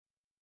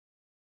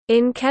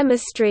In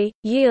chemistry,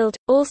 yield,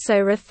 also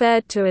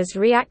referred to as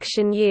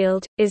reaction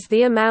yield, is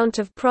the amount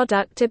of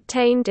product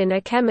obtained in a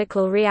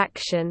chemical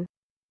reaction.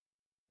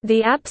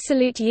 The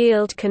absolute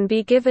yield can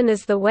be given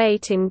as the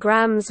weight in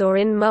grams or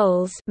in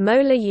moles,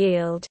 molar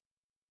yield.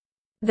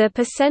 The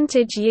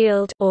percentage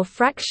yield or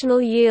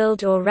fractional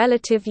yield or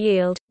relative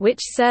yield, which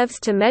serves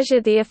to measure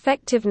the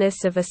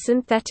effectiveness of a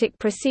synthetic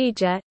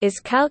procedure,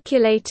 is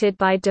calculated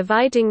by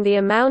dividing the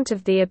amount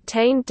of the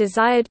obtained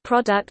desired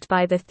product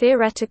by the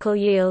theoretical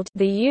yield.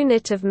 The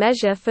unit of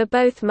measure for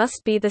both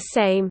must be the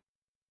same.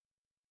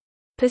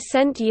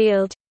 Percent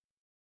yield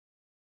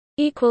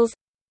equals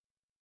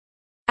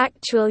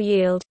actual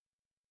yield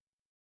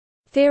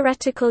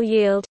theoretical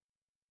yield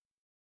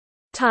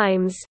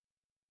times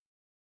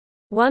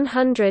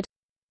 100%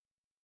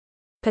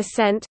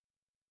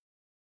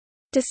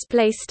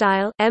 display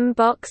style m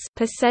box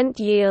percent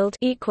yield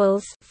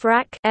equals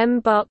frac m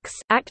box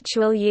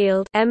actual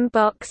yield m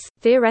box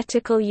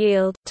theoretical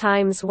yield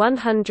times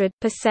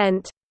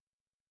 100%.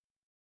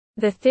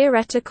 The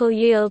theoretical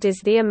yield is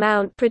the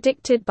amount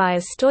predicted by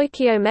a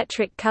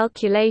stoichiometric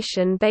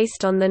calculation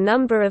based on the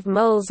number of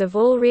moles of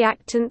all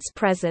reactants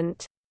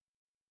present.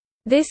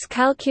 This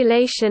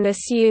calculation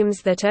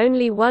assumes that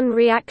only one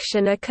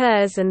reaction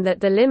occurs and that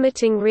the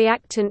limiting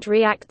reactant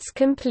reacts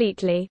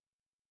completely.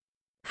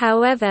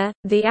 However,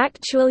 the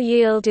actual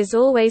yield is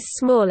always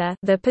smaller,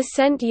 the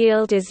percent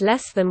yield is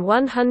less than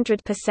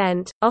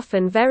 100%,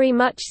 often very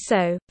much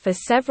so, for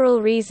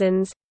several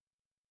reasons.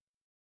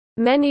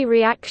 Many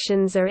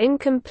reactions are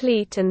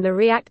incomplete and the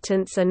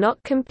reactants are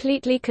not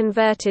completely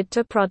converted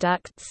to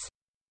products.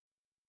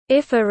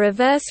 If a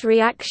reverse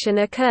reaction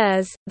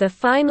occurs, the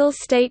final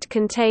state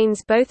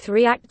contains both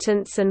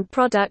reactants and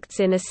products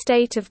in a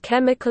state of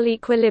chemical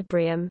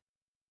equilibrium.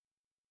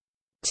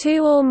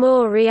 Two or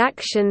more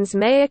reactions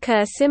may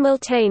occur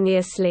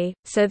simultaneously,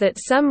 so that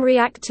some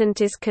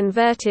reactant is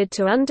converted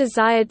to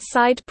undesired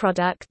side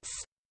products.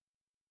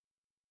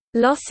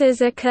 Losses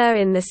occur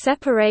in the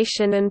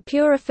separation and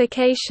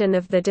purification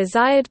of the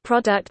desired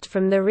product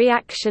from the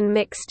reaction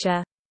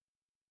mixture.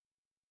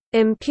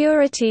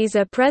 Impurities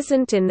are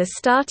present in the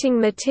starting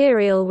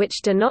material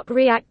which do not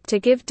react to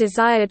give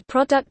desired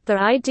product.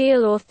 The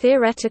ideal or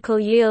theoretical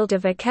yield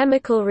of a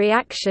chemical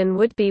reaction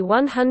would be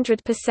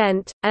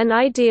 100%, an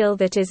ideal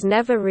that is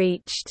never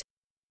reached.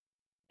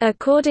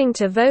 According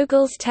to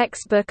Vogel's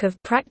textbook of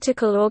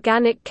practical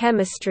organic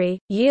chemistry,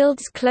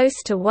 yields close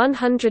to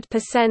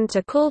 100%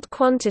 are called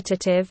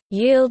quantitative,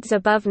 yields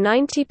above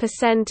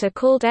 90% are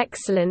called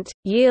excellent,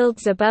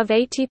 yields above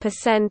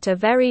 80% are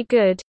very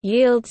good,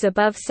 yields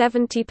above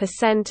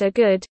 70% are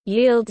good,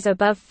 yields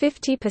above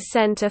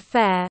 50% are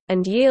fair,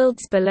 and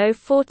yields below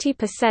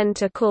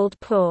 40% are called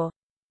poor.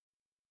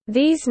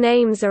 These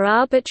names are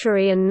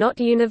arbitrary and not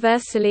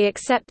universally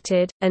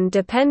accepted, and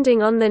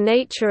depending on the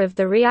nature of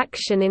the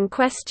reaction in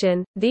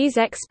question, these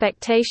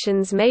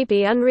expectations may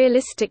be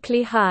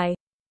unrealistically high.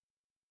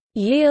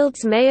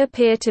 Yields may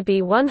appear to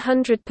be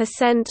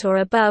 100% or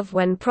above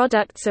when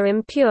products are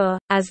impure,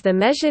 as the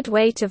measured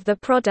weight of the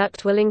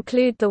product will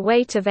include the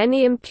weight of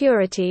any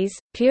impurities.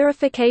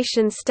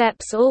 Purification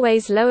steps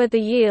always lower the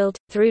yield,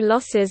 through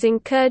losses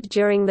incurred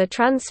during the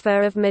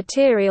transfer of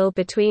material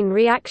between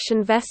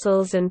reaction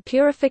vessels and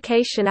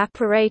purification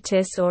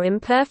apparatus or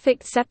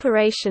imperfect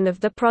separation of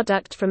the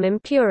product from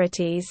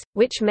impurities,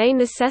 which may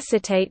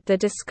necessitate the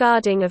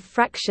discarding of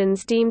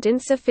fractions deemed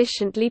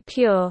insufficiently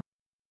pure.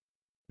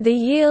 The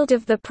yield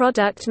of the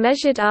product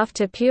measured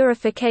after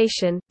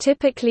purification,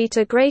 typically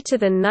to greater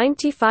than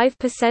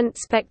 95%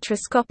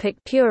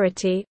 spectroscopic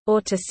purity, or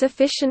to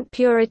sufficient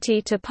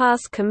purity to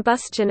pass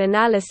combustion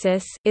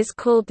analysis, is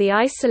called the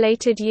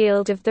isolated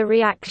yield of the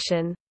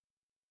reaction.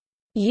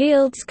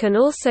 Yields can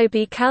also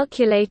be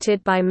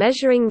calculated by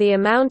measuring the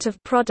amount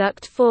of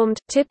product formed,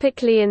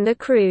 typically in the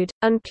crude,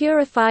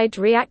 unpurified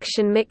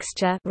reaction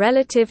mixture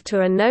relative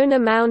to a known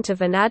amount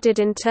of an added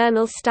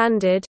internal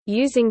standard,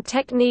 using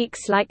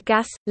techniques like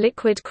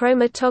gas-liquid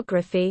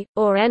chromatography,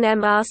 or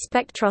NMR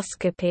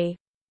spectroscopy.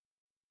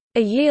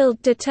 A yield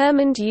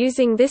determined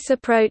using this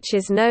approach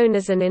is known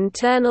as an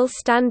internal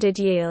standard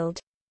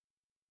yield.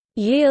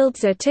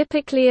 Yields are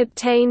typically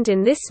obtained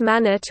in this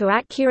manner to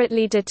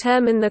accurately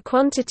determine the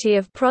quantity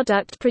of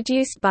product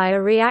produced by a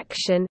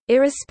reaction,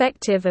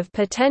 irrespective of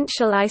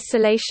potential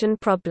isolation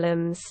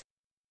problems.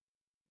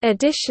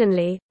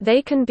 Additionally,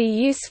 they can be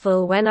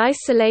useful when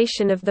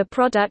isolation of the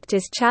product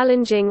is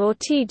challenging or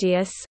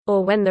tedious,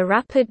 or when the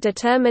rapid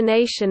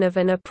determination of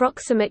an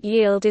approximate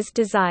yield is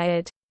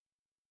desired.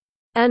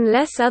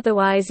 Unless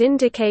otherwise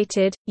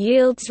indicated,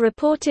 yields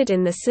reported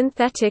in the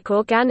synthetic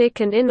organic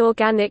and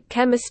inorganic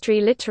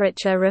chemistry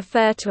literature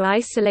refer to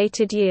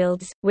isolated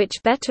yields,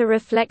 which better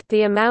reflect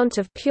the amount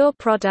of pure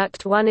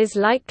product one is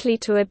likely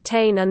to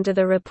obtain under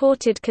the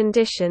reported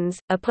conditions,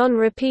 upon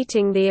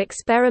repeating the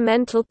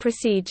experimental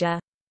procedure.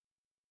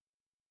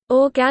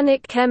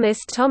 Organic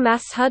chemist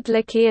Thomas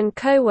Hudlicki and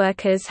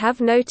co-workers have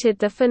noted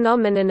the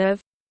phenomenon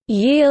of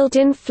yield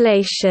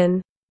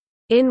inflation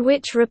in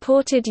which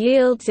reported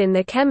yields in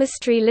the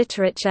chemistry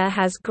literature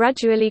has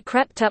gradually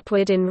crept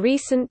upward in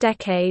recent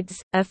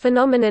decades, a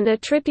phenomenon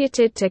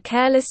attributed to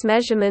careless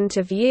measurement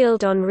of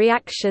yield on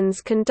reactions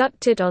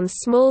conducted on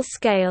small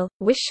scale,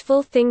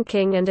 wishful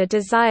thinking and a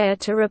desire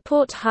to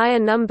report higher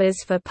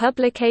numbers for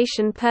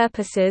publication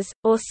purposes,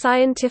 or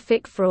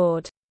scientific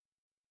fraud.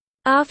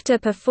 After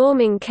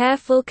performing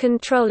careful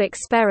control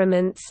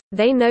experiments,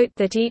 they note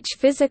that each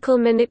physical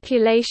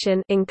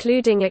manipulation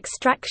including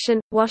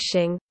extraction,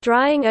 washing,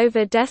 drying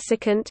over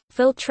desiccant,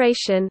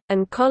 filtration,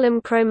 and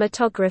column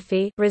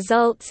chromatography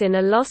results in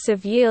a loss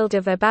of yield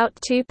of about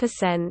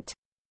 2%.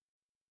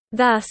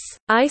 Thus,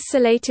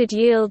 isolated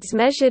yields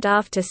measured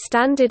after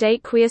standard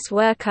aqueous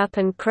workup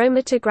and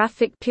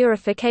chromatographic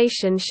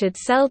purification should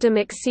seldom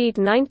exceed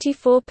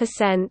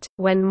 94%.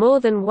 When more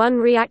than one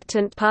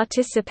reactant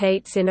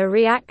participates in a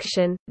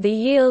reaction, the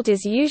yield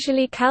is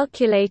usually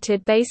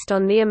calculated based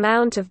on the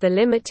amount of the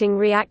limiting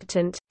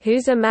reactant,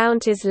 whose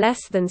amount is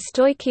less than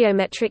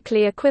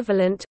stoichiometrically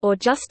equivalent or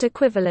just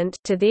equivalent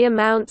to the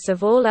amounts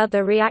of all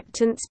other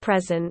reactants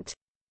present.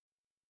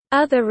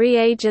 Other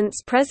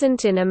reagents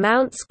present in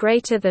amounts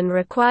greater than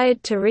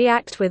required to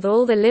react with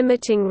all the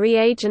limiting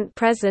reagent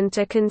present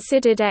are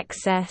considered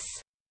excess.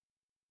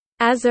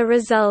 As a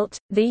result,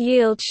 the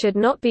yield should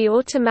not be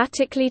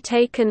automatically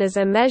taken as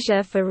a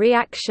measure for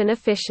reaction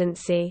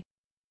efficiency.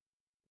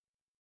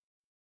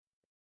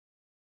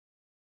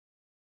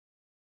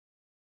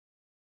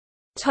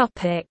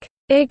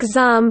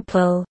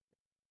 Example.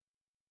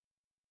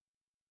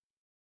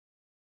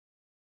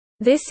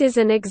 This is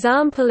an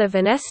example of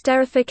an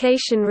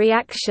esterification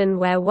reaction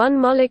where one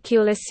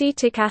molecule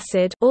acetic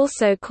acid,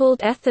 also called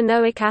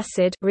ethanoic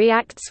acid,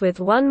 reacts with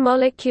one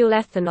molecule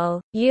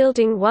ethanol,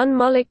 yielding one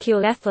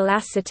molecule ethyl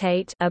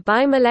acetate, a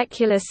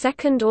bimolecular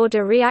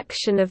second-order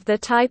reaction of the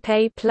type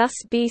A plus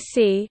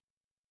BC.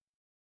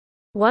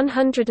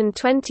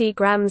 120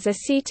 grams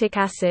acetic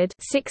acid,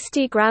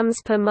 60 grams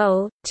per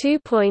mole,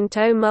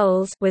 2.0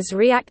 moles, was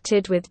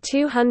reacted with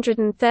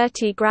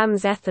 230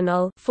 grams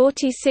ethanol,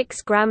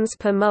 46 grams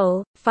per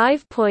mole,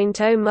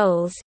 5.0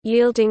 moles,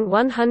 yielding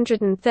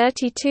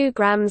 132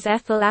 grams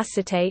ethyl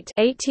acetate,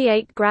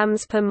 88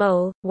 grams per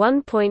mole,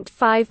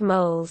 1.5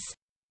 moles.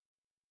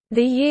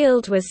 The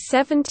yield was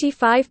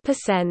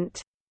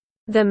 75%.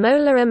 The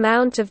molar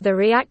amount of the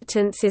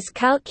reactants is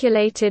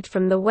calculated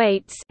from the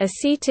weights: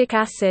 acetic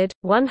acid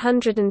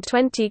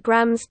 120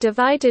 grams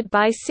divided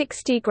by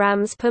 60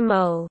 grams per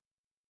mole.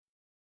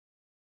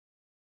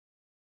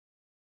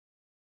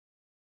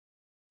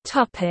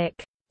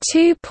 Topic: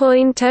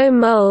 2.0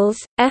 moles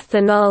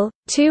ethanol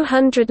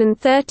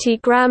 230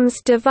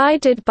 grams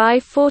divided by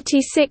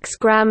 46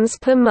 grams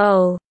per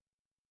mole.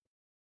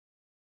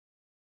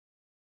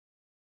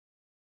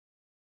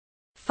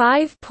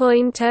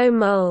 5.0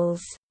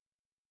 moles.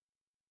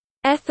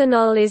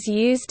 Ethanol is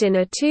used in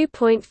a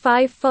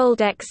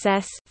 2.5-fold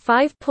excess,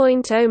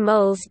 5.0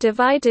 moles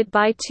divided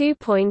by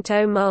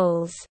 2.0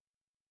 moles.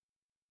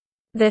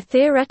 The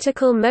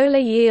theoretical molar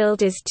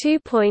yield is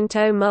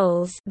 2.0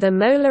 moles, the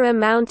molar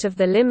amount of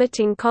the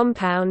limiting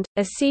compound,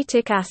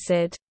 acetic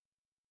acid.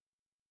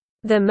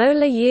 The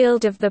molar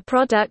yield of the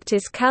product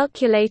is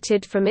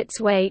calculated from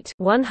its weight,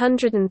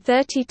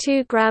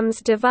 132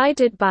 grams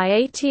divided by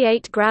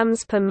 88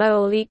 grams per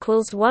mole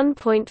equals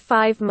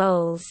 1.5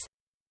 moles.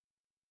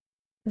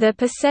 The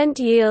percent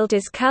yield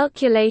is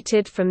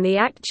calculated from the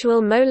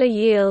actual molar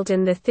yield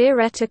and the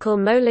theoretical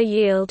molar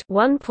yield,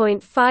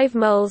 1.5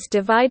 moles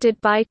divided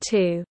by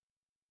 2.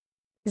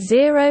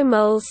 0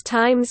 moles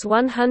times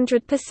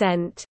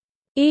 100%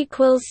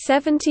 equals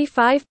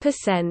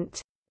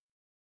 75%.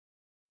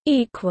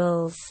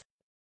 Equals.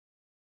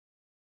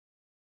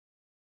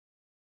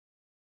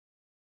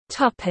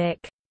 Topic.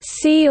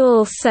 See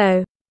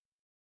also.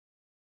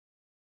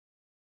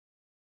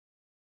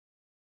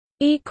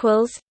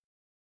 Equals.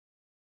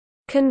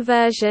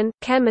 Conversion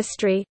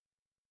chemistry.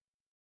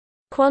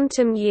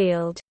 Quantum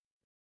yield.